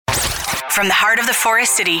From the heart of the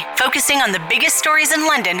Forest City, focusing on the biggest stories in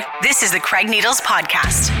London, this is the Craig Needles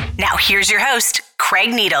Podcast. Now here's your host,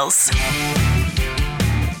 Craig Needles.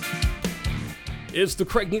 It's the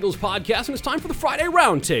Craig Needles Podcast, and it's time for the Friday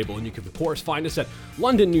Roundtable. And you can, of course, find us at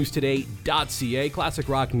londonnewstoday.ca,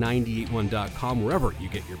 classicrock981.com, wherever you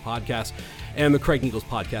get your podcasts. And the Craig Needles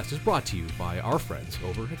Podcast is brought to you by our friends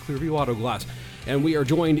over at Clearview Auto Glass. And we are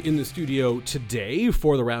joined in the studio today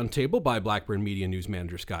for the roundtable by Blackburn Media News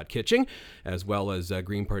Manager Scott Kitching, as well as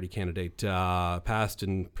Green Party candidate past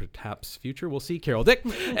and perhaps future, we'll see, Carol Dyck,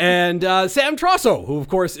 and Sam Trosow, who of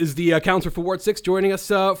course is the Councillor for Ward 6, joining us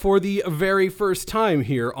for the very first time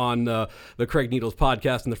here on the Craig Needles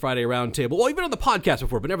Podcast and the Friday Roundtable. Well, you've been on the podcast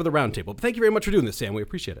before, but never the roundtable. But thank you very much for doing this, Sam. We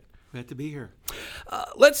appreciate it. Glad to be here.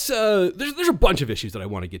 There's a bunch of issues that I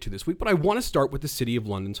want to get to this week, but I want to start with the City of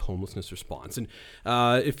London's homelessness response. And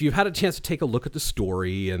if you've had a chance to take a look at the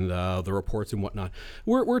story and the reports and whatnot,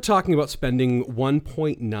 we're talking about spending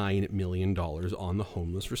 $1.9 million on the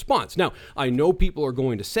homeless response. Now, I know people are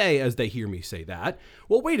going to say, as they hear me say that,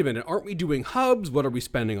 well, wait a minute, aren't we doing hubs? What are we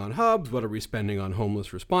spending on hubs? What are we spending on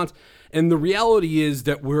homeless response? And the reality is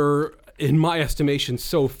that we're, in my estimation,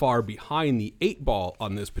 so far behind the 8 ball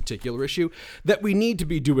on this particular issue that we need to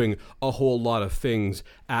be doing a whole lot of things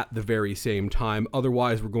at the very same time.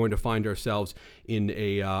 Otherwise, we're going to find ourselves in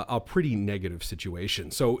a pretty negative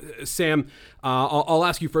situation. So, Sam, I'll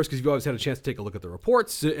ask you first because you've always had a chance to take a look at the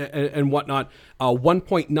reports and whatnot.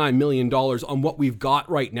 $1.9 million on what we've got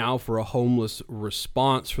right now for a homeless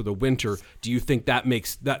response for the winter. Do you think that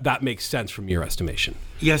makes sense from your estimation?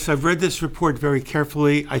 Yes, I've read this report very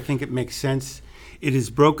carefully. I think it makes sense. It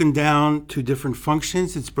is broken down to different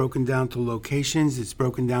functions. It's broken down to locations. It's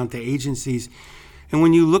broken down to agencies. And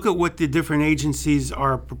when you look at what the different agencies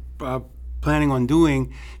are planning on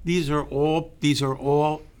doing, these are all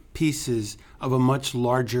pieces of a much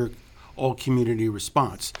larger all-community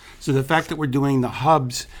response. So the fact that we're doing the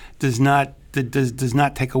hubs does not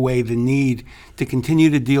take away the need to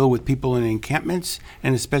continue to deal with people in encampments,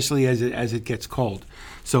 and especially as it gets cold.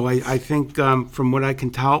 So I think from what I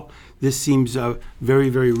can tell, this seems very,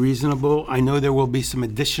 very reasonable. I know there will be some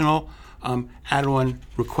additional add-on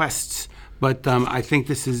requests, but I think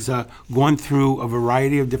this is gone through a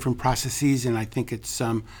variety of different processes, and I think it's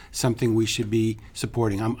something we should be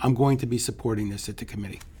supporting. I'm going to be supporting this at the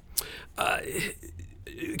committee.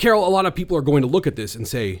 Carol, a lot of people are going to look at this and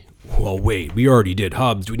say, well, wait, we already did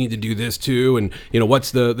hubs. Do we need to do this too? And,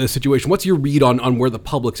 what's the situation? What's your read on where the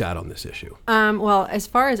public's at on this issue? Well, as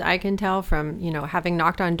far as I can tell from, having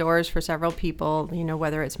knocked on doors for several people,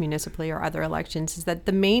 whether it's municipally or other elections, is that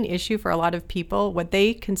the main issue for a lot of people, what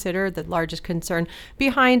they consider the largest concern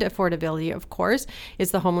behind affordability, of course,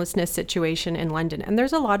 is the homelessness situation in London. And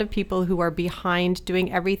there's a lot of people who are behind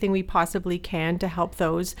doing everything we possibly can to help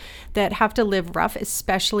those that have to live rough,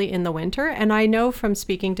 especially in the winter. And I know from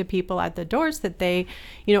speaking to people at the doors that they,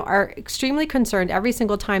 are extremely concerned every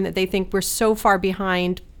single time that they think we're so far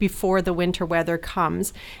behind before the winter weather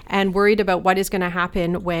comes, and worried about what is going to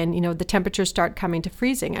happen when, the temperatures start coming to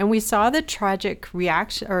freezing. And we saw the tragic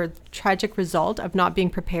result of not being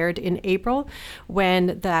prepared in April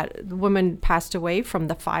when that woman passed away from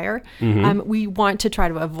the fire. Mm-hmm. We want to try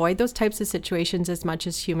to avoid those types of situations as much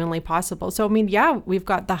as humanly possible. So, we've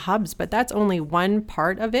got the hubs, but that's only one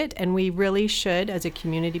part of it. And we really should, as a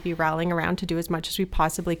community, be rallying around to do as much as we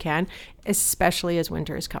possibly can, especially as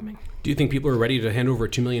winter is coming. Do you think people are ready to hand over a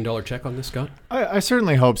 $2 million check on this, Scott? I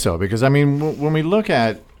certainly hope so, because, when we look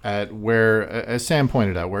at where, as Sam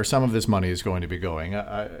pointed out, where some of this money is going to be going,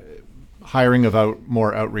 hiring of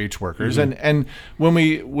more outreach workers, mm-hmm. and when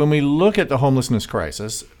we look at the homelessness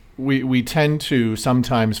crisis, we tend to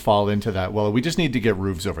sometimes fall into that, well, we just need to get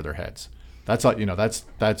roofs over their heads. That's all,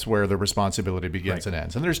 that's where the responsibility begins and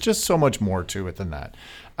ends. And there's just so much more to it than that.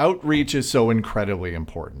 Outreach is so incredibly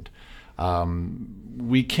important.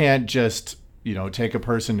 We can't just, take a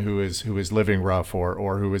person who is living rough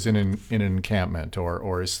or who is in an encampment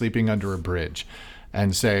or is sleeping under a bridge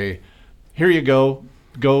and say, here you go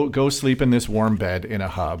sleep in this warm bed in a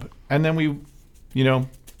hub. And then we,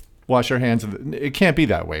 wash our hands. It can't be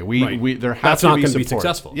that way. There has That's to not be going to be support.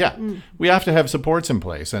 successful. Yeah. We have to have supports in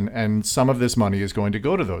place. And some of this money is going to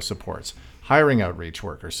go to those supports, hiring outreach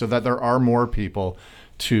workers so that there are more people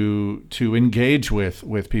to engage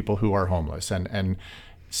with people who are homeless and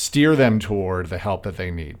steer them toward the help that they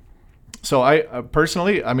need. So I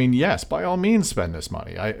personally, yes, by all means, spend this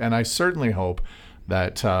money. I certainly hope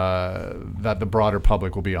that the broader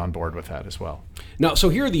public will be on board with that as well. Now, so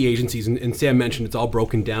here are the agencies, and Sam mentioned it's all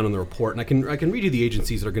broken down in the report, and I can read you the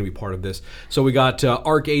agencies that are going to be part of this. So we got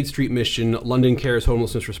Arcade Street Mission, London Cares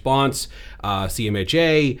Homelessness Response,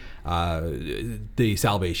 CMHA, the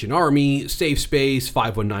Salvation Army, Safe Space,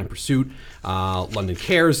 519 Pursuit, London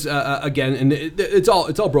Cares again, and it's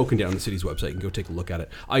all broken down on the city's website. You can go take a look at it.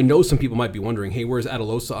 I know some people might be wondering, hey, where's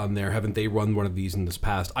Atalosa on there? Haven't they run one of these in this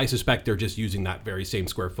past? I suspect they're just using that very same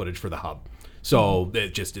square footage for the hub. So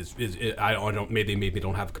it just is I don't maybe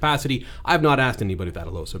don't have capacity. I have not asked anybody at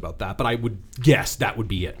Atalosa about that, but I would guess that would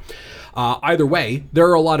be it. Either way, there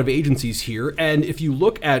are a lot of agencies here, and if you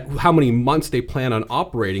look at how many months they plan on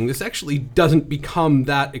operating, this actually doesn't become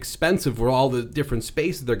that expensive for all the different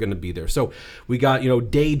spaces they're going to be there. So we got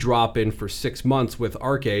day drop in for 6 months with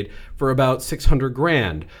Arcade for about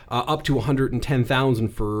 $600,000, up to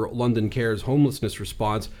 $110,000 for London Cares Homelessness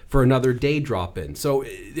Response for another day drop in. So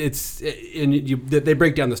they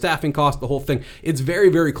break down the staffing cost, the whole thing. It's very,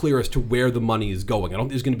 very clear as to where the money is going. I don't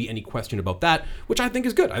think there's going to be any question about that, which I think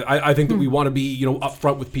is good. I think that we want to be,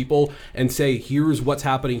 upfront with people and say, here's what's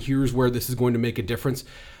happening, here's where this is going to make a difference.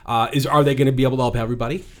 Are they going to be able to help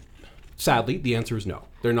everybody? Sadly, the answer is no.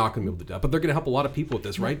 They're not going to be able to do that, but they're going to help a lot of people with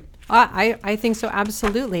this, right? I think so,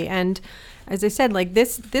 absolutely. And as I said,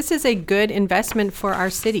 this is a good investment for our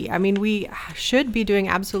city. I mean, we should be doing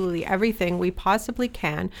absolutely everything we possibly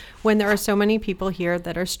can when there are so many people here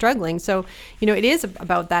that are struggling. So, it is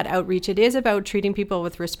about that outreach. It is about treating people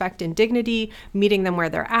with respect and dignity, meeting them where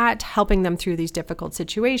they're at, helping them through these difficult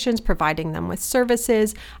situations, providing them with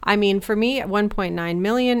services. I mean, for me, $1.9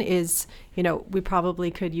 million is, we probably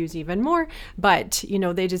could use even more, but,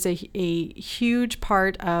 that is a huge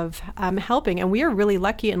part of helping. And we are really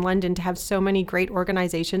lucky in London to have so many great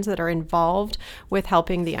organizations that are involved with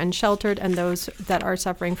helping the unsheltered and those that are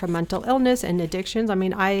suffering from mental illness and addictions. I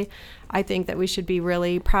mean, I think that we should be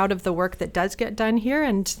really proud of the work that does get done here,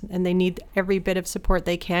 and they need every bit of support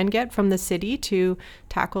they can get from the city to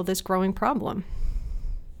tackle this growing problem.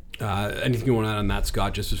 Anything you want to add on that,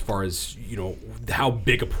 Scott, just as far as, how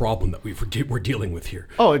big a problem that we're dealing with here?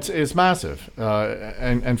 Oh, it's massive.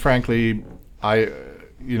 And frankly,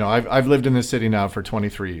 I've lived in this city now for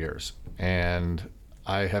 23 years, and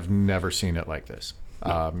I have never seen it like this,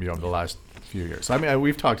 the last few years. I mean,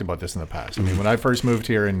 we've talked about this in the past. I mean, when I first moved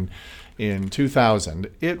here in 2000,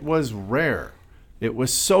 it was rare. It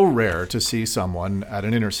was so rare to see someone at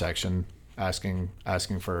an intersection asking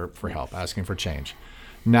for help, asking for change.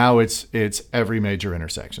 Now it's every major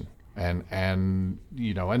intersection, and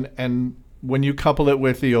when you couple it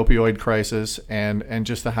with the opioid crisis and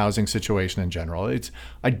just the housing situation in general,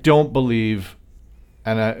 I don't believe,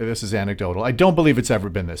 and this is anecdotal, I don't believe it's ever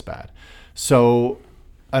been this bad. So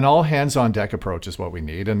an all hands on deck approach is what we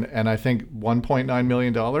need, and I think $1.9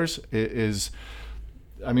 million is,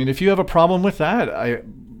 I mean, if you have a problem with that,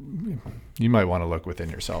 you might want to look within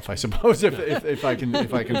yourself, I suppose, if I can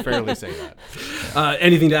fairly say that.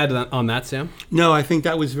 Anything to add on that, Sam? No, I think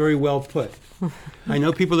that was very well put. I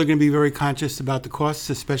know people are going to be very conscious about the costs,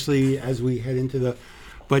 especially as we head into the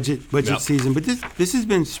budget season. But this has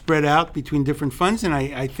been spread out between different funds, and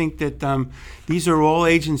I think that these are all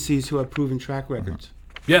agencies who have proven track records.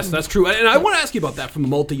 Yes, that's true. And I want to ask you about that from a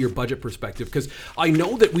multi-year budget perspective, because I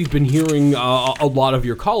know that we've been hearing a lot of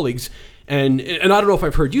your colleagues, and I don't know if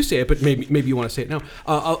I've heard you say it, but maybe you want to say it now.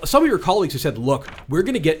 Some of your colleagues have said, look, we're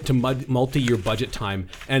going to get to multi-year budget time,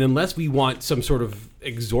 and unless we want some sort of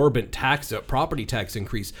exorbitant property tax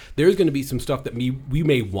increase, there's going to be some stuff that we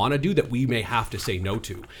may want to do that we may have to say no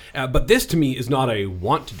to. But this, to me, is not a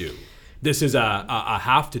want to do. This is a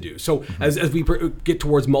have to do. So as we get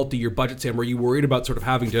towards multi-year budget, Sam, are you worried about sort of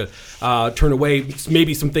having to turn away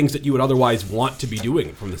maybe some things that you would otherwise want to be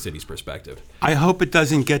doing from the city's perspective? I hope it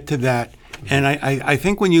doesn't get to that. And I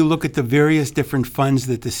think when you look at the various different funds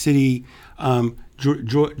that the city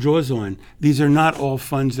draws on, these are not all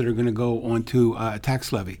funds that are going to go onto a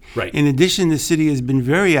tax levy. Right. In addition, the city has been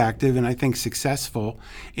very active and I think successful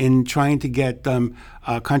in trying to get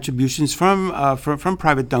contributions from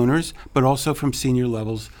private donors, but also from senior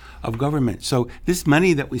levels of government. So this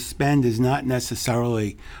money that we spend is not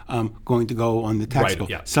necessarily going to go on the tax bill.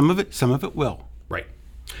 Yeah. Some of it will. Right.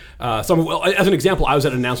 As an example, I was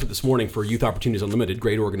at an announcement this morning for Youth Opportunities Unlimited,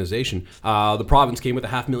 great organization. The province came with a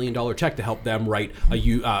 $500,000 check to help them write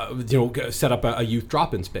set up a youth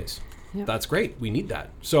drop-in space. That's great. We need that.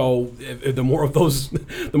 So the more of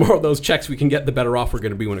those checks we can get, the better off we're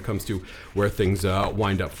going to be when it comes to where things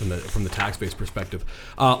wind up from the tax base perspective.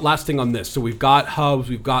 Last thing on this. So we've got hubs,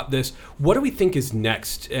 we've got this. What do we think is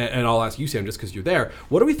next? And I'll ask you, Sam, just because you're there.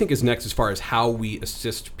 What do we think is next as far as how we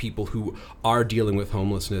assist people who are dealing with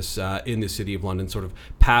homelessness in the City of London, sort of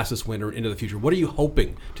past this winter and into the future? What are you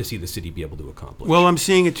hoping to see the city be able to accomplish? Well, I'm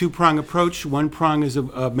seeing a two-prong approach. One prong is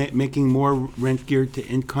making more rent geared to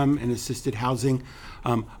income and assisted housing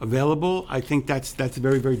available. I think that's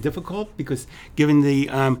very, very difficult because given the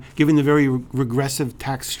very regressive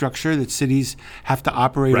tax structure that cities have to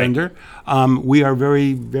operate under, we are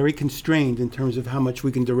very, very constrained in terms of how much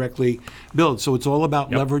we can directly build. So it's all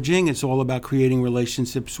about leveraging. It's all about creating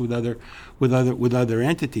relationships with other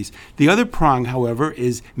entities. The other prong, however,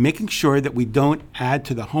 is making sure that we don't add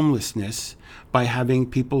to the homelessness by having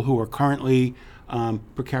people who are currently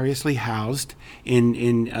precariously housed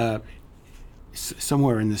in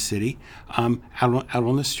somewhere in the city, out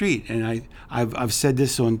on the street. And I've said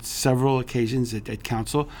this on several occasions at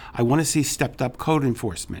council. I want to see stepped up code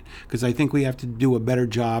enforcement because I think we have to do a better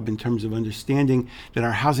job in terms of understanding that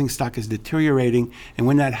our housing stock is deteriorating, and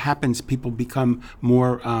when that happens, people become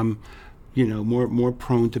more more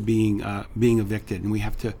prone to being evicted, and we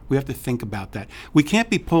have to think about that. We can't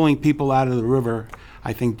be pulling people out of the river.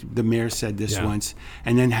 I think the mayor said this once,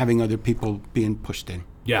 and then having other people being pushed in.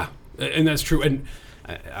 Yeah. And that's true. And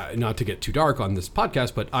not to get too dark on this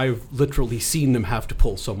podcast, but I've literally seen them have to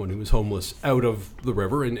pull someone who was homeless out of the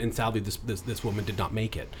river, and sadly, this woman did not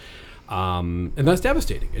make it. And that's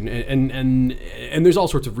devastating. And there's all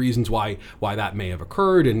sorts of reasons why that may have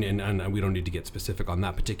occurred, and we don't need to get specific on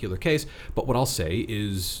that particular case. But what I'll say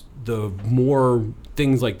is the more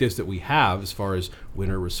things like this that we have as far as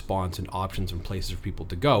winter response and options and places for people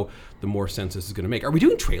to go, the more sense this is going to make. Are we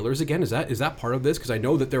doing trailers again? Is that part of this? Because I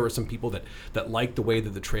know that there were some people that liked the way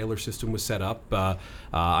that the trailer system was set up.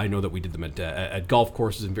 I know that we did them at golf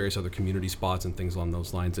courses and various other community spots and things along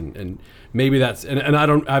those lines. And maybe that's and I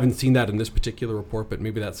haven't seen that in this particular report, but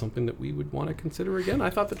maybe that's something that we would want to consider again.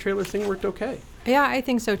 I thought the trailer thing worked okay. Yeah, I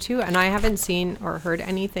think so too. And I haven't seen or heard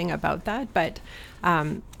anything about that, but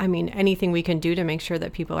I mean, anything we can do to make sure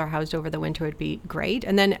that people are housed over the winter would be great.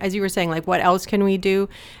 And then, as you were saying, like, what else can we do?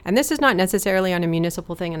 And this is not necessarily on a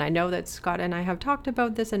municipal thing, and I know that Scott and I have talked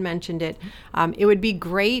about this and mentioned it. It would be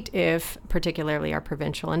great if, particularly our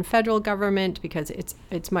provincial and federal government, because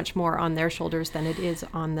it's much more on their shoulders than it is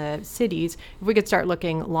on the cities, if we could start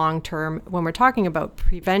looking long-term when we're talking about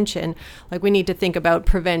prevention, like we need to think about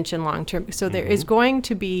prevention long-term. So there is going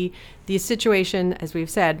to be the situation, as we've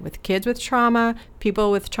said, with kids with trauma,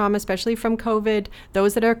 people with trauma, especially from COVID,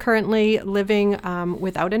 those that are currently living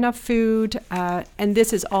without enough food, and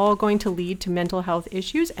this is all going to lead to mental health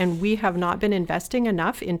issues, and we have not been investing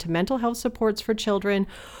enough into mental health supports for children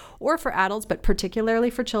or for adults, but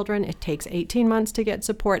particularly for children. It takes 18 months to get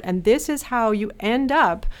support, and this is how you end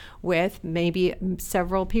up with maybe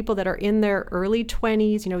several people that are in their early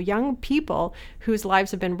 20s, young people whose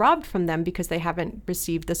lives have been robbed from them because they haven't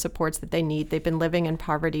received the supports that they need. They've been living in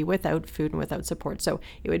poverty without food and without support. So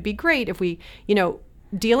it would be great if we,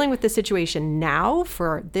 dealing with the situation now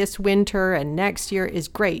for this winter and next year is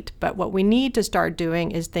great. But what we need to start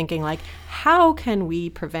doing is thinking like, how can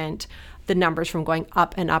we prevent the numbers from going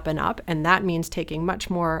up and up and up? And that means taking much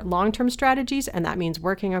more long-term strategies, and that means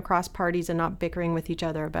working across parties and not bickering with each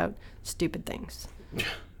other about stupid things.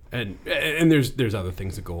 And there's other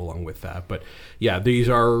things that go along with that, but yeah, these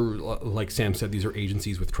are, like Sam said, these are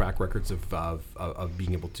agencies with track records of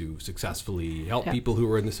being able to successfully help people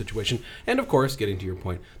who are in this situation. And of course, getting to your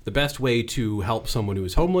point, the best way to help someone who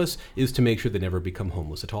is homeless is to make sure they never become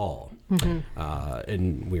homeless at all.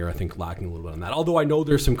 And we are, I think, lacking a little bit on that. Although I know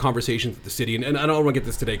there's some conversations at the city, and I don't want to get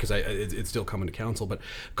this today because it's still coming to council, but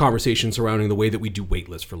conversations surrounding the way that we do wait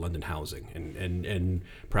lists for London housing, and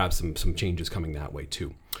perhaps some changes coming that way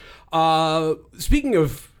too. Speaking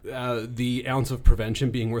of the ounce of prevention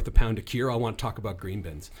being worth a pound of cure, I want to talk about green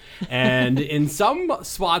bins. And in some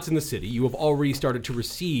spots in the city, you have already started to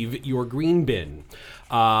receive your green bin.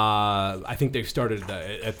 I think they've started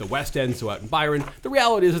at the West End, so out in Byron. The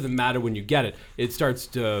reality is it doesn't matter when you get it. It starts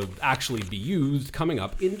to actually be used coming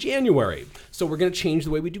up in January. So we're going to change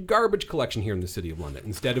the way we do garbage collection here in the City of London.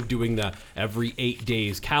 Instead of doing the every 8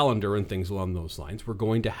 days calendar and things along those lines, we're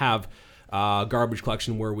going to have garbage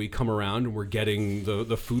collection where we come around and we're getting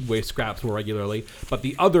the food waste scraps more regularly. But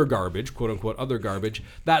the other garbage, quote unquote other garbage,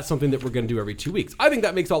 that's something that we're going to do every 2 weeks. I think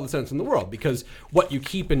that makes all the sense in the world, because what you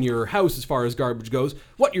keep in your house as far as garbage goes,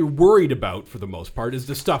 what you're worried about for the most part is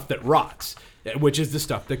the stuff that rots. which is the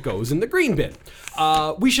stuff that goes in the green bin.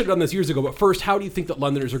 We should have done this years ago, but first, how do you think that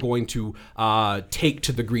Londoners are going to take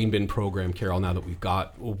to the green bin program, Carol, now that we've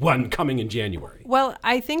got one coming in January? Well,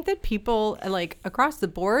 I think that people like across the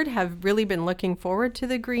board have really been looking forward to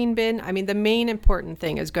the green bin. I mean, the main important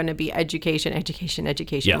thing is going to be education.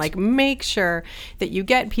 Yes. Like, make sure that you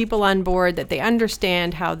get people on board, that they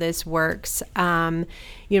understand how this works.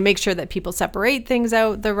 Make sure that people separate things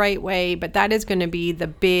out the right way, but that is going to be the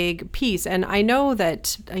big piece. And I know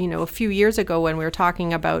that, a few years ago when we were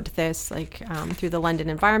talking about this, through the London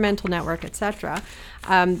Environmental Network, etc.,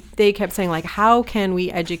 they kept saying, how can we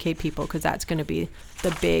educate people? Because that's going to be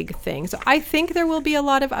the big thing. So I think there will be a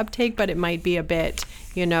lot of uptake, but it might be a bit,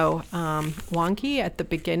 wonky at the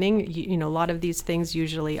beginning. A lot of these things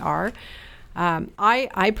usually are.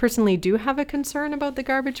 I personally do have a concern about the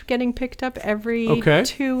garbage getting picked up every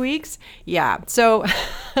 2 weeks. Yeah. So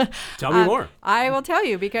tell me more. I will tell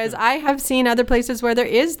you, because I have seen other places where there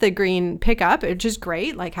is the green pickup, which is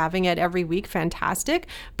great, like having it every week, fantastic.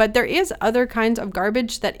 But there is other kinds of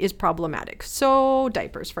garbage that is problematic. So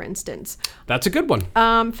diapers, for instance. That's a good one.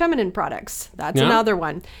 Feminine products. That's another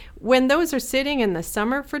one. When those are sitting in the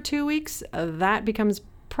summer for 2 weeks, that becomes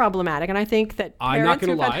problematic. And I think that I'm not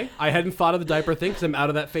going to lie. I hadn't thought of the diaper thing because I'm out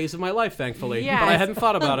of that phase of my life, thankfully. Yes. But I hadn't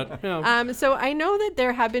thought about it. Yeah. So I know that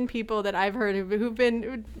there have been people that I've heard of who've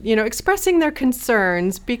been, expressing their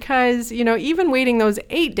concerns because, even waiting those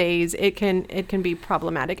 8 days, it can be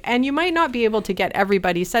problematic. And you might not be able to get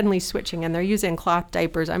everybody suddenly switching and they're using cloth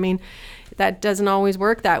diapers. I mean, that doesn't always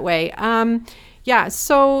work that way.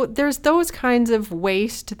 So there's those kinds of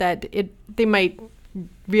waste that they might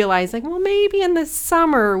realize, maybe in the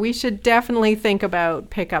summer we should definitely think about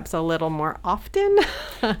pickups a little more often.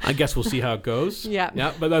 I guess we'll see how it goes.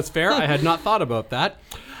 Yeah, but that's fair. I had not thought about that.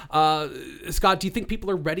 Scott, do you think people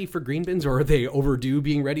are ready for green bins, or are they overdue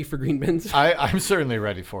being ready for green bins? I'm certainly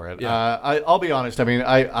ready for it. Yeah. I'll be honest. I mean,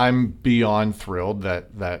 I'm beyond thrilled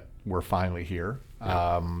that we're finally here.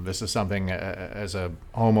 Yeah. This is something, as a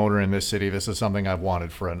homeowner in this city, this is something I've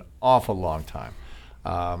wanted for an awful long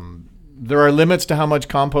time. There are limits to how much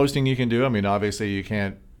composting you can do. I mean, obviously you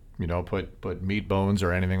can't, put meat bones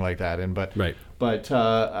or anything like that in. But right. But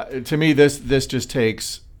to me, this just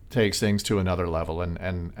takes things to another level,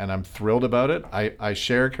 and I'm thrilled about it. I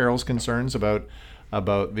share Carol's concerns about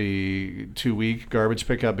the 2-week garbage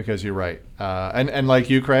pickup, because you're right. And like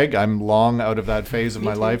you, Craig, I'm long out of that phase of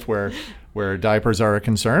my life where diapers are a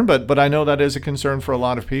concern, but I know that is a concern for a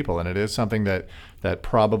lot of people, and it is something that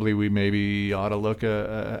probably we maybe ought to look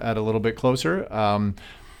at a little bit closer.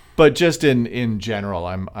 But just in general,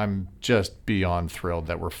 I'm just beyond thrilled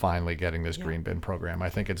that we're finally getting this green bin program. I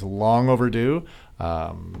think it's long overdue.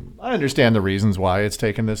 I understand the reasons why it's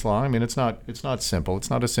taken this long. I mean, it's not simple. It's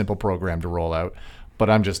not a simple program to roll out, but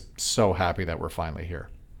I'm just so happy that we're finally here.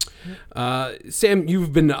 Sam,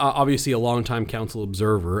 you've been obviously a longtime council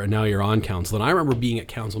observer, and now you're on council. And I remember being at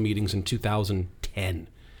council meetings in 2010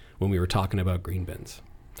 when we were talking about green bins.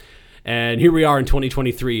 And here we are in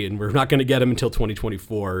 2023, and we're not going to get them until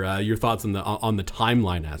 2024. Your thoughts on the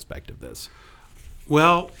timeline aspect of this?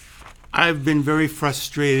 Well, I've been very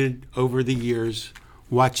frustrated over the years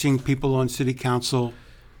watching people on city council,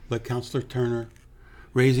 like Councillor Turner,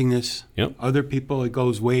 raising this. Yep. Other people, it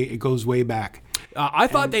goes way back. I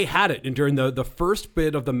thought they had it during the first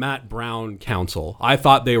bit of the Matt Brown council. I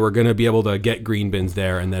thought they were going to be able to get green bins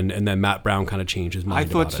there, and then Matt Brown kind of changed his mind.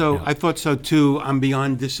 I thought so. Yeah. I thought so too. I'm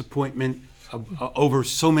beyond disappointment over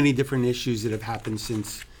so many different issues that have happened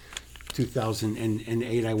since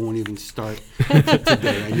 2008. I won't even start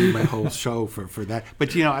today. I need my whole show for that.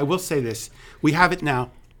 But I will say this: we have it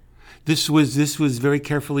now. This was very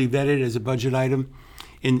carefully vetted as a budget item.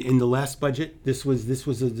 In the last budget, this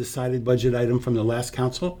was a decided budget item from the last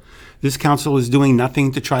council. This council is doing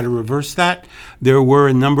nothing to try to reverse that. There were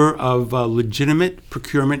a number of legitimate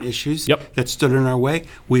procurement issues that stood in our way.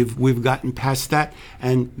 We've gotten past that,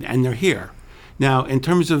 and they're here. Now, in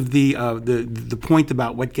terms of the point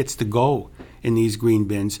about what gets to go in these green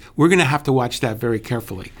bins, we're going to have to watch that very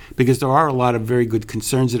carefully, because there are a lot of very good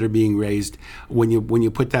concerns that are being raised when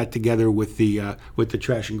you put that together with the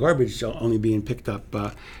trash and garbage only being picked up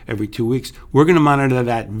every 2 weeks. We're going to monitor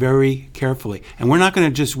that very carefully, and we're not going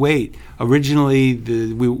to just wait. Originally,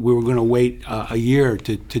 we were going to wait a year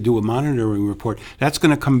to do a monitoring report. That's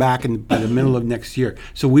going to come back by the middle of next year,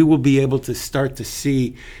 so we will be able to start to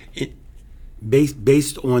see it.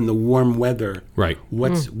 Based on the warm weather, right?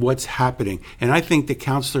 What's happening, and I think the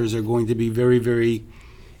councillors are going to be very, very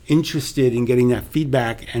interested in getting that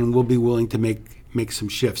feedback, and will be willing to make make some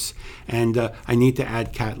shifts. And I need to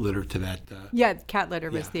add cat litter to that. Yeah, cat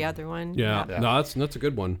litter was the other one. Yeah. No, that's a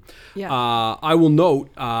good one. Yeah. I will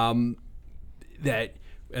note that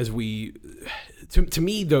as we, to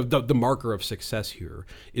me, the marker of success here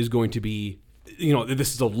is going to be,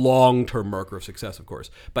 this is a long-term marker of success, of course,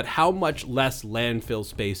 but how much less landfill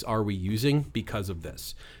space are we using because of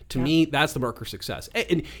this? To me, that's the marker of success.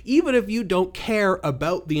 And even if you don't care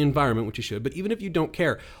about the environment, which you should, but even if you don't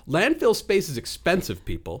care, landfill space is expensive,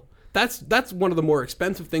 people. That's one of the more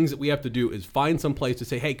expensive things that we have to do is find some place to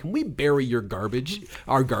say, hey, can we bury our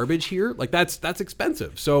garbage here? Like that's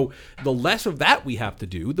expensive. So the less of that we have to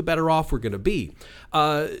do, the better off we're going to be.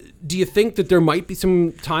 Do you think that there might be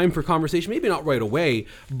some time for conversation? Maybe not right away,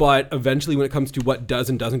 but eventually when it comes to what does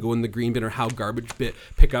and doesn't go in the green bin or how garbage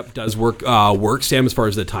pickup does work, Sam, as far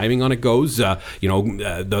as the timing on it goes, the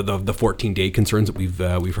 14-day concerns that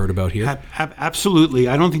we've heard about here? Absolutely.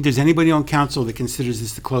 I don't think there's anybody on council that considers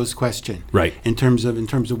this a closed question. Right. In terms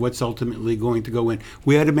of what's ultimately going to go in.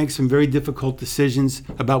 We had to make some very difficult decisions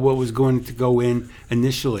about what was going to go in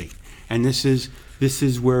initially. And this is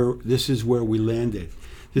where we landed.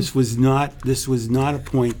 This was not a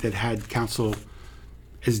point that had council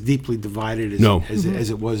as deeply divided as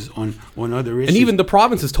it was on other issues. And even the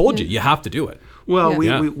province has told you have to do it. Well,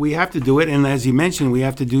 we have to do it, and as you mentioned, we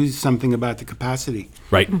have to do something about the capacity,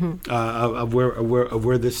 right, of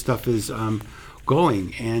where this stuff is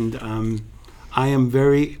going. And I am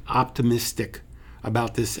very optimistic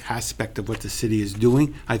about this aspect of what the city is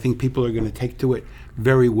doing. I think people are going to take to it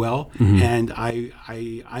very well, and I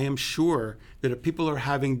am sure that if people are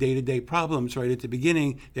having day-to-day problems right at the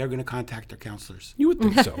beginning, they're going to contact their councillors. You would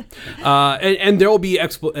think so. And there will be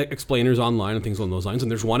explainers online and things along those lines,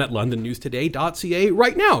 and there's one at londonnewstoday.ca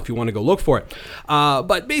right now if you want to go look for it.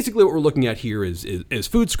 But basically what we're looking at here is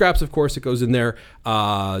food scraps, of course, that goes in there,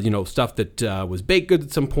 stuff that was baked goods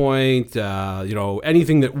at some point,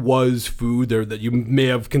 anything that was food there that you may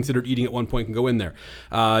have considered eating at one point can go in there.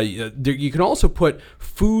 You can also put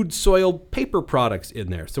food soiled paper products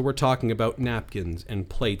in there. So we're talking about napkins and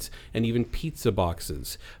plates and even pizza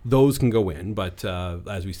boxes. Those can go in, but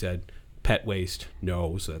as we said, pet waste,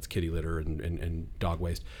 no. So that's kitty litter and dog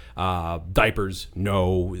waste. Diapers,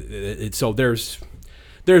 no. So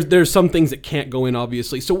there's some things that can't go in,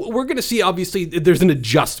 obviously. So we're going to see, obviously, there's an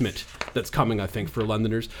adjustment that's coming, I think, for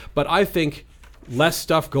Londoners. But I think less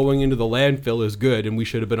stuff going into the landfill is good, and we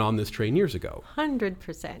should have been on this train years ago.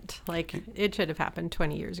 100%. Like, it should have happened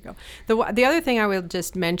 20 years ago. The other thing I will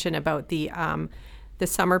just mention about the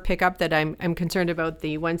summer pickup that I'm concerned about,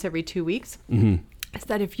 the once every 2 weeks, is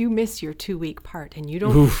that if you miss your 2-week part and you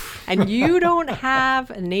don't have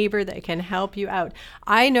a neighbor that can help you out.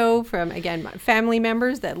 I know from, again, my family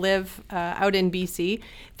members that live out in BC,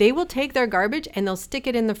 they will take their garbage and they'll stick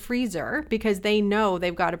it in the freezer because they know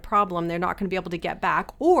they've got a problem. They're not going to be able to get back,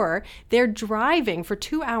 or they're driving for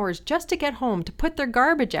 2 hours just to get home to put their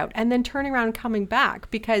garbage out and then turning around and coming back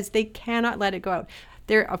because they cannot let it go out.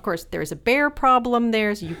 There, of course, there's a bear problem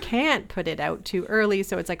there, so you can't put it out too early,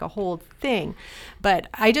 so it's like a whole thing. But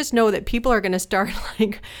I just know that people are going to start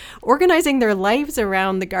organizing their lives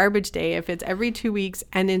around the garbage day if it's every 2 weeks.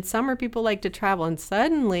 And in summer, people like to travel, and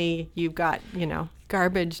suddenly you've got,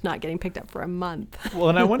 garbage not getting picked up for a month. Well,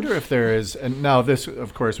 and I wonder if there is, and now this,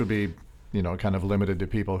 of course, would be kind of limited to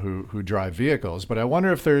people who drive vehicles. But I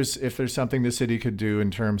wonder if there's something the city could do in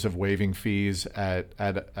terms of waiving fees at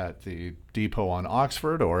the depot on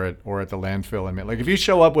Oxford or at the landfill. I mean, like if you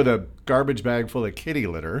show up with a garbage bag full of kitty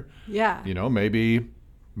litter, maybe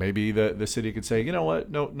the city could say, you know what,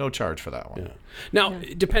 no charge for that one. Yeah. Now,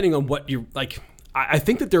 depending on what you're like. I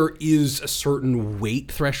think that there is a certain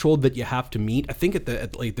weight threshold that you have to meet. I think at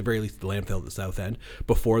the very least the landfill at the south end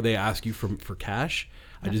before they ask you for cash.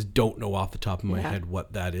 I just don't know off the top of my head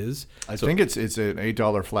what that is. I think it's an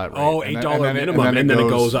 $8 flat rate. Oh, $8 minimum, and then it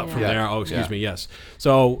goes up from there. Oh, excuse me, yes.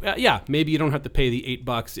 So maybe you don't have to pay the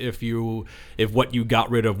 $8 if what you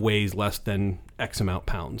got rid of weighs less than X amount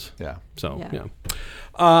pounds. Yeah. So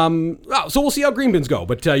so we'll see how green bins go,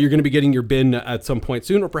 but you're going to be getting your bin at some point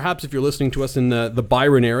soon, or perhaps if you're listening to us in the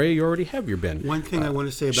Byron area, you already have your bin. One thing I want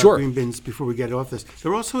to say about green bins before we get off this,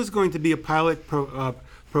 there also is going to be a pilot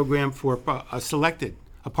program for selected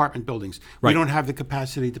apartment buildings. Right. We don't have the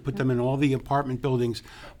capacity to put them in all the apartment buildings,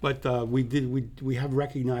 but we have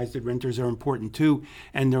recognized that renters are important too,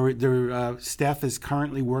 and their staff is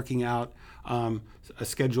currently working out a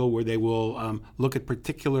schedule where they will look at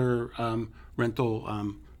particular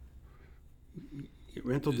rental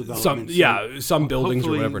rental developments. Some buildings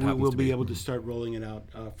or whatever it happens we'll to be be. able to start rolling it out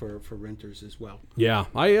for renters as well. Yeah,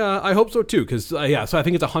 I hope so too, because so I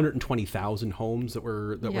think it's 120,000 homes that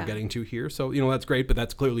we're getting to here. So that's great, but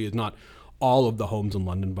that's clearly is not all of the homes in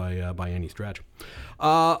London by any stretch.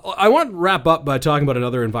 I want to wrap up by talking about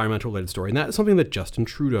another environmental-related story, and that is something that Justin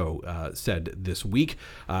Trudeau said this week.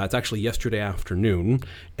 It's actually yesterday afternoon,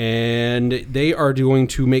 and they are going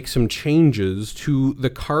to make some changes to the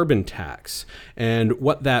carbon tax. And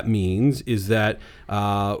what that means is that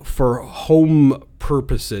for home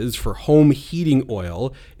purposes, for home heating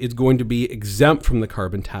oil, it's going to be exempt from the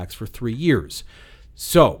carbon tax for 3 years.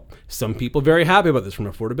 So some people are very happy about this from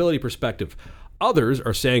an affordability perspective. Others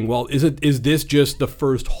are saying, well, is this just the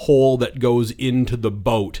first hole that goes into the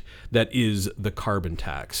boat that is the carbon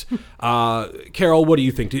tax? Carol, what do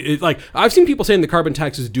you think? I've seen people saying the carbon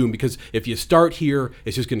tax is doomed because if you start here,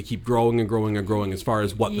 it's just going to keep growing and growing and growing as far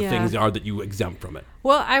as what the things are that you exempt from it.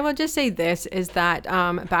 Well, I will just say this is that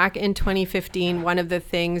back in 2015, one of the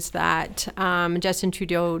things that Justin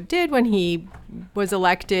Trudeau did when he was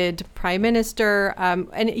elected prime minister,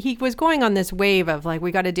 and he was going on this wave of we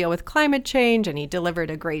got to deal with climate change, and he delivered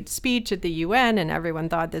a great speech at the UN, and everyone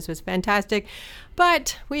thought this was fantastic.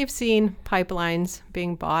 But we've seen pipelines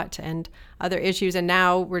being bought and other issues, and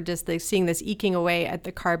now we're just seeing this eking away at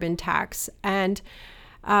the carbon tax. And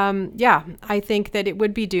I think that it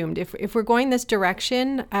would be doomed. If we're going this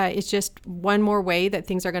direction, it's just one more way that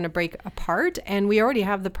things are going to break apart. And we already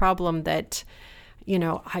have the problem that,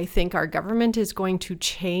 I think our government is going to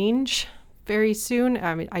change very soon.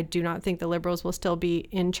 I mean, I do not think the Liberals will still be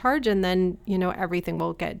in charge, and then, everything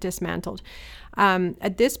will get dismantled.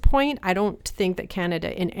 At this point, I don't think that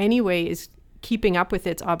Canada in any way is keeping up with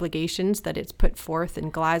its obligations that it's put forth in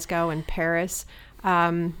Glasgow and Paris.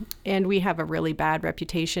 And we have a really bad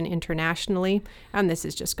reputation internationally, and this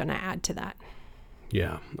is just going to add to that.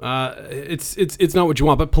 Yeah, it's not what you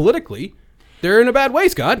want, but politically, they're in a bad way,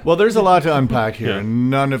 Scott. Well, there's a lot to unpack here,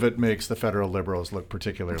 and none of it makes the federal Liberals look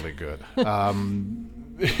particularly good.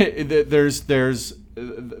 There's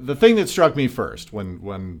the thing that struck me first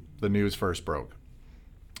when the news first broke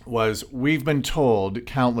was we've been told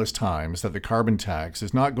countless times that the carbon tax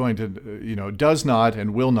is not going to, does not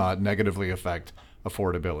and will not negatively affect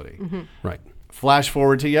affordability. Mm-hmm. Right. Flash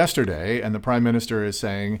forward to yesterday, and the Prime Minister is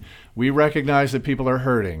saying, we recognize that people are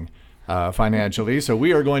hurting financially, so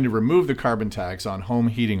we are going to remove the carbon tax on home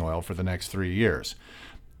heating oil for the next 3 years.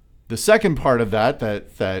 The second part of that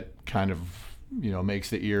kind of, makes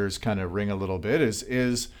the ears kind of ring a little bit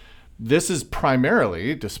is this is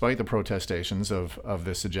primarily, despite the protestations of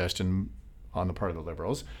this suggestion on the part of the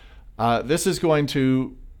Liberals, this is going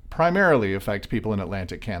to primarily affect people in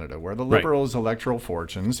Atlantic Canada, where the Liberals' electoral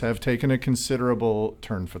fortunes have taken a considerable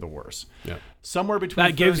turn for the worse. Yeah. Somewhere between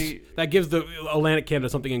that gives the Atlantic Canada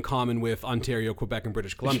something in common with Ontario, Quebec, and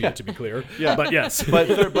British Columbia, to be clear. Yeah. But yes. but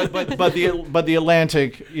the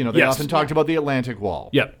Atlantic, they often talked about the Atlantic Wall.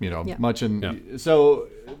 Yep. Much in so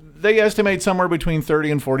they estimate somewhere between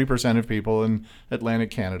 30 and 40% of people in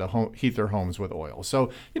Atlantic Canada heat their homes with oil.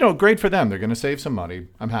 So, great for them. They're going to save some money.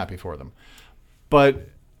 I'm happy for them. But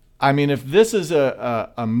I mean, if this is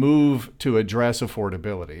a move to address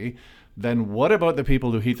affordability, then what about the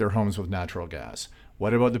people who heat their homes with natural gas?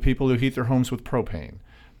 What about the people who heat their homes with propane?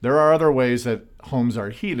 There are other ways that homes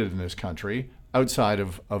are heated in this country outside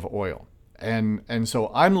of oil. And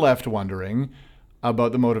so I'm left wondering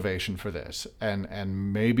about the motivation for this.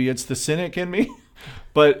 And maybe it's the cynic in me,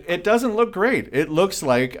 but it doesn't look great. It looks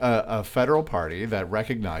like a federal party that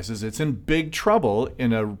recognizes it's in big trouble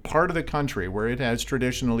in a part of the country where it has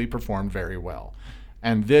traditionally performed very well.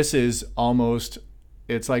 And this is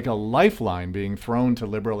it's like a lifeline being thrown to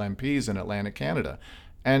Liberal MPs in Atlantic Canada.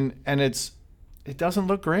 And it doesn't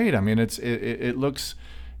look great. I mean, it looks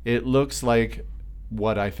like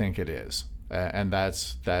what I think it is. And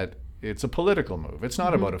that's that. It's a political move. It's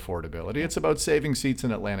not about affordability. It's about saving seats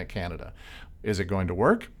in Atlantic Canada. Is it going to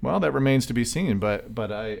work? Well, that remains to be seen.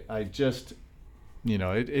 But I just,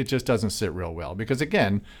 it just doesn't sit real well. Because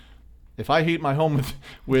again, if I heat my home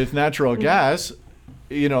with natural gas,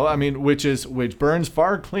 which burns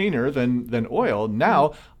far cleaner than oil,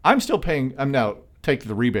 now I'm still paying. I'm now take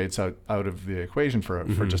the rebates out of the equation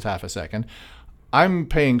for just half a second. I'm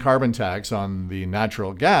paying carbon tax on the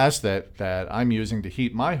natural gas that I'm using to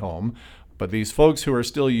heat my home, but these folks who are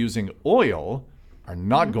still using oil are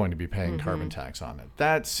not going to be paying carbon tax on it.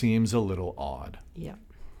 That seems a little odd. Yeah.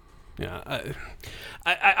 Yeah,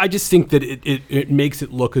 I just think that it makes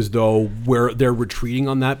it look as though they're retreating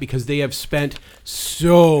on that because they have spent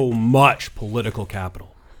so much political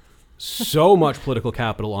capital. so much political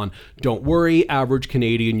capital on, don't worry, average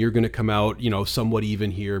Canadian, you're going to come out, somewhat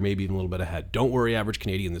even here, maybe even a little bit ahead. Don't worry, average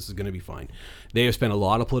Canadian, this is going to be fine. They have spent a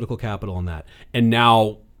lot of political capital on that. And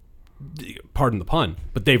now, pardon the pun,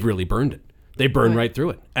 but they've really burned it. They burn right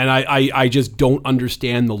through it. And I just don't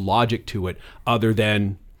understand the logic to it other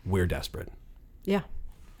than we're desperate. Yeah.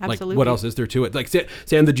 Absolutely. Like, what else is there to it? Like,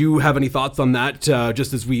 Sam, did you have any thoughts on that?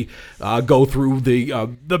 Just as we go through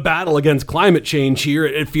the battle against climate change here,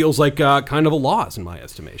 it feels like kind of a loss in my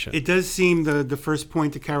estimation. It does seem, the first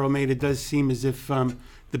point that Carol made, it does seem as if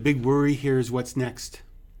the big worry here is what's next.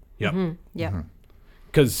 Yep. Mm-hmm. Yeah.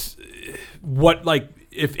 Because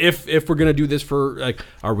if we're going to do this for,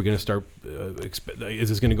 are we going to start, is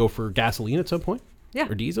this going to go for gasoline at some point? Yeah.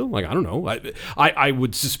 Or diesel? I don't know. I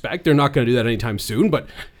would suspect they're not going to do that anytime soon, but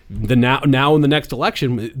now in the next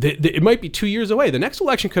election, it might be 2 years away. The next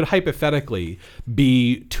election could hypothetically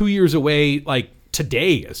be 2 years away,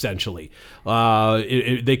 today, essentially.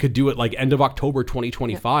 They could do it end of October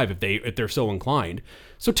 2025 if they're so inclined.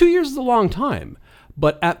 So 2 years is a long time.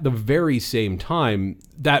 But at the very same time,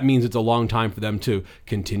 that means it's a long time for them to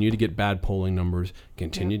continue to get bad polling numbers,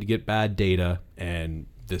 continue to get bad data, and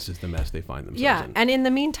this is the mess they find themselves in. And in the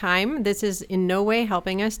meantime, this is in no way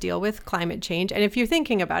helping us deal with climate change. And if you're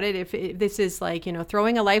thinking about it, if this is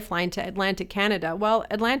throwing a lifeline to Atlantic Canada, well,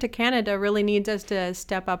 Atlantic Canada really needs us to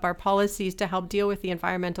step up our policies to help deal with the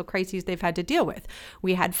environmental crises they've had to deal with.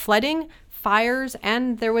 We had flooding, fires,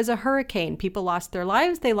 and there was a hurricane. People lost their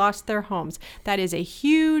lives, they lost their homes. That is a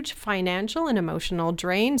huge financial and emotional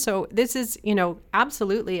drain. So this is,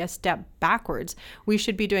 absolutely a step backwards. We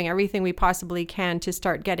should be doing everything we possibly can to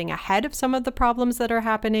start getting ahead of some of the problems that are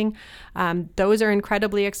happening. Those are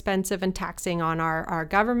incredibly expensive and taxing on our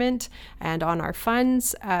government and on our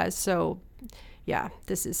funds. It's a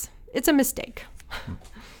mistake.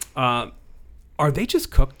 Are they just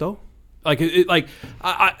cooked though?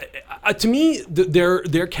 To me,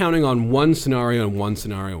 they're counting on one scenario and one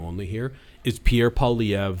scenario only here. Is Pierre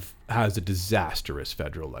Poilievre has a disastrous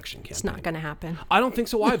federal election campaign. It's not going to happen. I don't think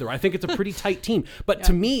so either. I think it's a pretty tight team. But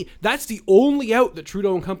to me, that's the only out that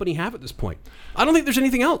Trudeau and company have at this point. I don't think there's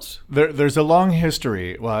anything else. There's a long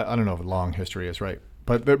history. Well, I don't know if long history is right.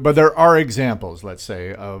 But there are examples, let's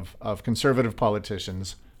say, of conservative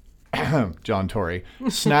politicians, John Tory,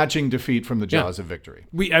 snatching defeat from the jaws of victory.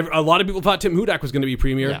 A lot of people thought Tim Hudak was going to be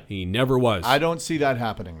premier. Yeah. He never was. I don't see that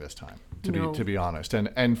happening this time, to be honest.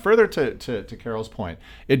 And further to Carol's point,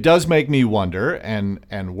 it does make me wonder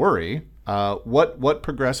and worry what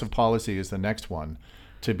progressive policy is the next one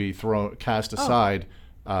to be cast aside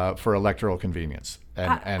for electoral convenience.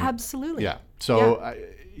 And absolutely. Yeah. So.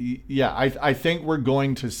 Yeah. I think we're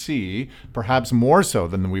going to see, perhaps more so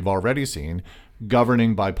than we've already seen,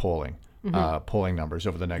 governing by polling numbers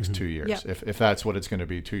over the next 2 years. Yep. If that's what it's going to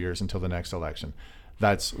be, 2 years until the next election,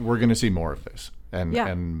 we're going to see more of this.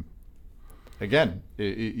 And again,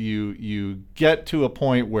 you get to a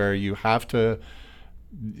point where you have to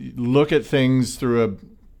look at things through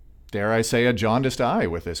dare I say, a jaundiced eye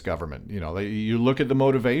with this government. You look at the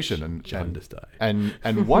motivation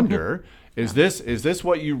and wonder. Is this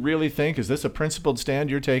what you really think? Is this a principled stand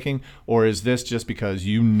you're taking, or is this just because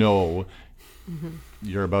you're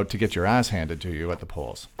about to get your ass handed to you at the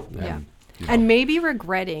polls? And maybe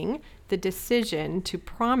regretting the decision to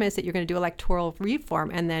promise that you're going to do electoral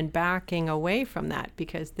reform and then backing away from that,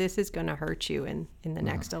 because this is going to hurt you in the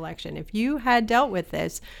next election. If you had dealt with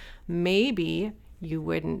this, maybe you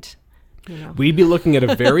wouldn't. We'd be looking at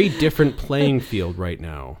a very different playing field right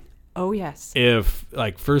now. Oh, yes. If,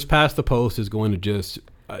 first past the post is going to just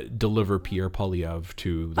deliver Pierre Poilievre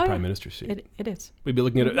to the prime minister's seat. It is. We'd be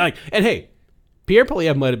looking at it. And hey, Pierre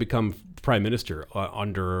Poilievre might have become prime minister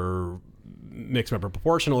under mixed member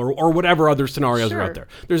proportional or whatever other scenarios are out there.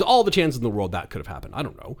 There's all the chances in the world that could have happened. I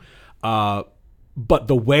don't know. But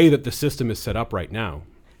the way that the system is set up right now,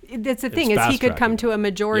 that's the thing, is he could come to a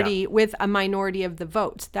majority with a minority of the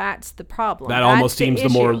votes. That's the problem. That almost seems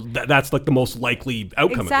that's the most likely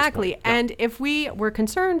outcome. Exactly. At this point. And if we were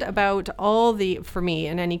concerned about for me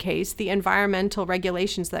in any case, the environmental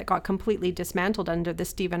regulations that got completely dismantled under the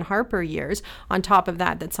Stephen Harper years, on top of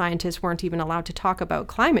that scientists weren't even allowed to talk about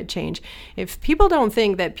climate change. If people don't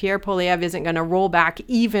think that Pierre Poilievre isn't going to roll back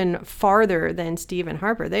even farther than Stephen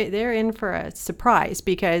Harper, they're in for a surprise,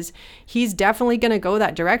 because he's definitely going to go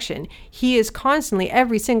that direction. He is constantly,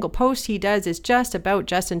 every single post he does is just about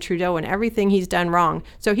Justin Trudeau and everything he's done wrong.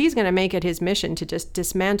 So he's going to make it his mission to just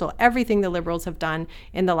dismantle everything the Liberals have done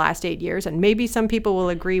in the last 8 years. And maybe some people will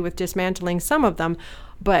agree with dismantling some of them,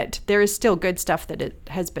 but there is still good stuff that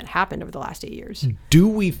happened over the last 8 years. Do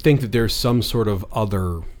we think that there's some sort of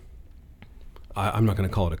other I'm not going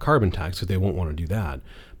to call it a carbon tax because they won't want to do that,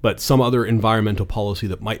 but some other environmental policy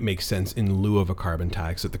that might make sense in lieu of a carbon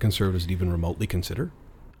tax that the Conservatives would even remotely consider?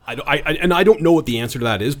 I don't know what the answer to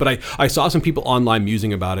that is, but I saw some people online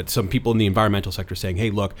musing about it, some people in the environmental sector saying, hey,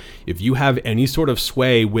 look, if you have any sort of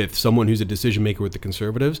sway with someone who's a decision maker with the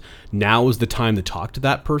Conservatives, now is the time to talk to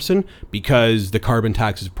that person because the carbon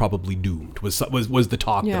tax is probably doomed, was the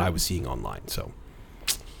talk that I was seeing online. So,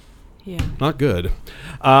 not good.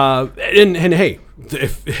 And hey,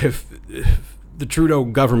 if the Trudeau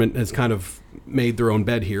government has kind of made their own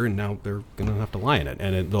bed here, and now they're going to have to lie in it.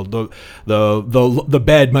 And the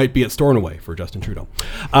bed might be at Stornoway for Justin Trudeau.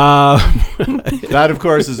 That, of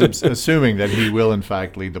course, is assuming that he will, in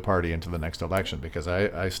fact, lead the party into the next election, because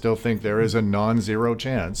I still think there is a non-zero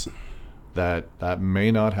chance that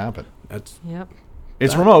may not happen. It's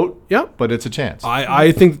remote, but it's a chance.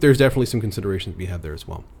 I think that there's definitely some considerations to be had there as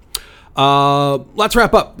well. Let's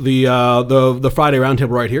wrap up the Friday roundtable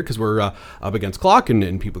right here because we're up against clock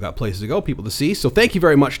and people got places to go, people to see. So thank you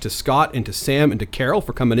very much to Scott and to Sam and to Carol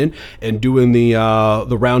for coming in and doing the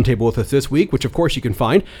roundtable with us this week, which of course you can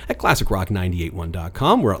find at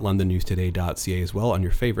classicrock981.com. We're at londonnewstoday.ca as well on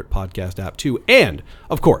your favorite podcast app too. And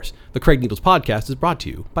of course, the Craig Needles podcast is brought to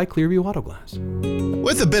you by Clearview Auto Glass.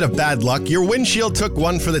 With a bit of bad luck, your windshield took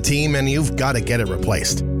one for the team and you've got to get it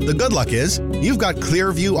replaced. The good luck is you've got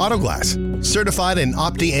Clearview Auto Glass. Certified in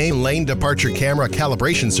Opti-Aim lane departure camera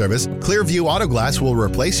calibration service, Clearview Auto Glass will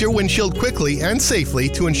replace your windshield quickly and safely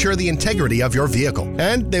to ensure the integrity of your vehicle.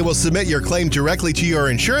 And they will submit your claim directly to your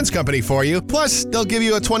insurance company for you. Plus, they'll give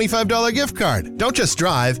you a $25 gift card. Don't just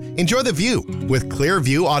drive, enjoy the view with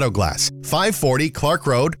Clearview Auto Glass, 540 Clark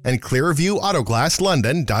Road and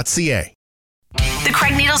clearviewautoglasslondon.ca. The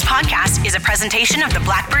Craig Needles Podcast is a presentation of the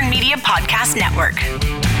Blackburn Media Podcast Network.